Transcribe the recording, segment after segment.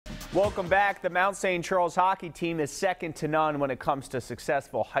Welcome back. The Mount St. Charles hockey team is second to none when it comes to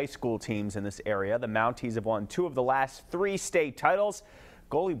successful high school teams in this area. The Mounties have won 2 of the last 3 state titles.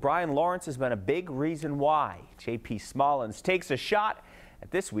 Goalie Larence has been a big reason why. J.P. Smallins takes a shot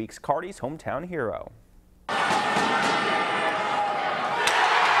at this week's Cardi's hometown hero.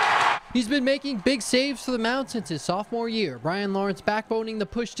 He's been making big saves for the Mount since his sophomore year. Larence backboning the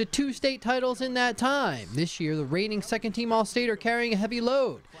push to 2 state titles in that time. This year, the reigning second-team All-Stater carrying a heavy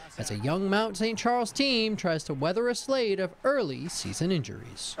load as a young Mount St. Charles team tries to weather a slate of early season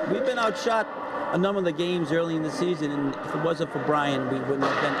injuries. We've been outshot a number of the games early in the season, and if it wasn't for Brian, we wouldn't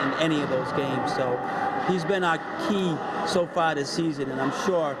have been in any of those games. So he's been our key so far this season, and I'm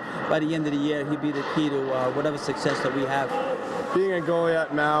sure by the end of the year, he'll be the key to whatever success that we have. Being a goalie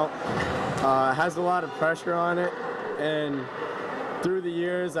at Mount has a lot of pressure on it, and through the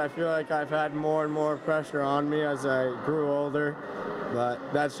years I feel like I've had more and more pressure on me as I grew older, but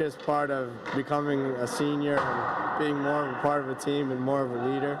that's just part of becoming a senior and being more of a part of a team and more of a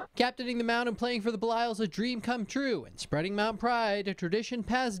leader. Captaining the Mount and playing for the Belials, a dream come true, and spreading Mount pride, a tradition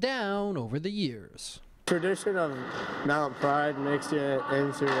passed down over the years. Tradition of Mount pride makes you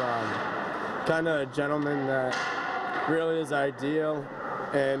into kind of a gentleman that really is ideal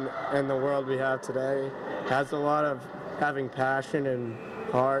in the world we have today. Has a lot of having passion and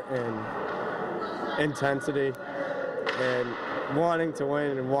heart and intensity and wanting to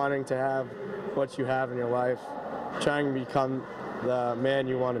win and wanting to have what you have in your life, trying to become the man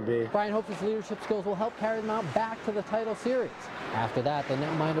you want to be. Brian hopes his leadership skills will help carry the Mount back to the title series. After that, the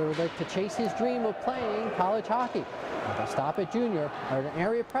netminder would like to chase his dream of playing college hockey. With a stop at junior or at an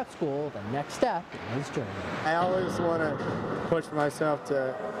area prep school, the next step in his journey. I always want to push myself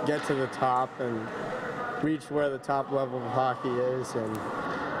to get to the top and reach where the top level of hockey is and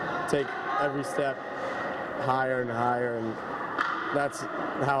take every step higher and higher, and that's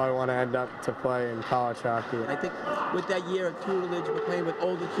how I want to end up to play in college hockey. I think with that year of tutelage, we're playing with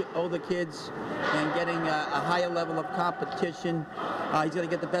older kids and getting a higher level of competition. He's going to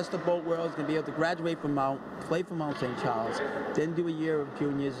get the best of both worlds. He's going to be able to graduate from Mount, play for Mount St. Charles, then do a year of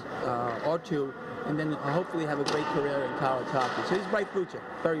juniors or 2, and then hopefully have a great career in college hockey. So he's a bright future,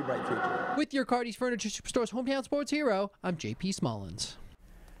 very bright future. With your Cardi's Furniture Superstore's hometown sports hero, I'm J.P. Smallins.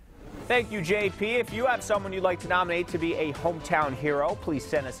 Thank you, JP. If you have someone you'd like to nominate to be a hometown hero, please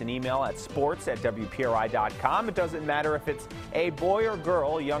send us an email at sports@wpri.com. It doesn't matter if it's a boy or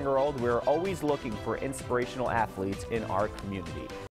girl, young or old, we're always looking for inspirational athletes in our community.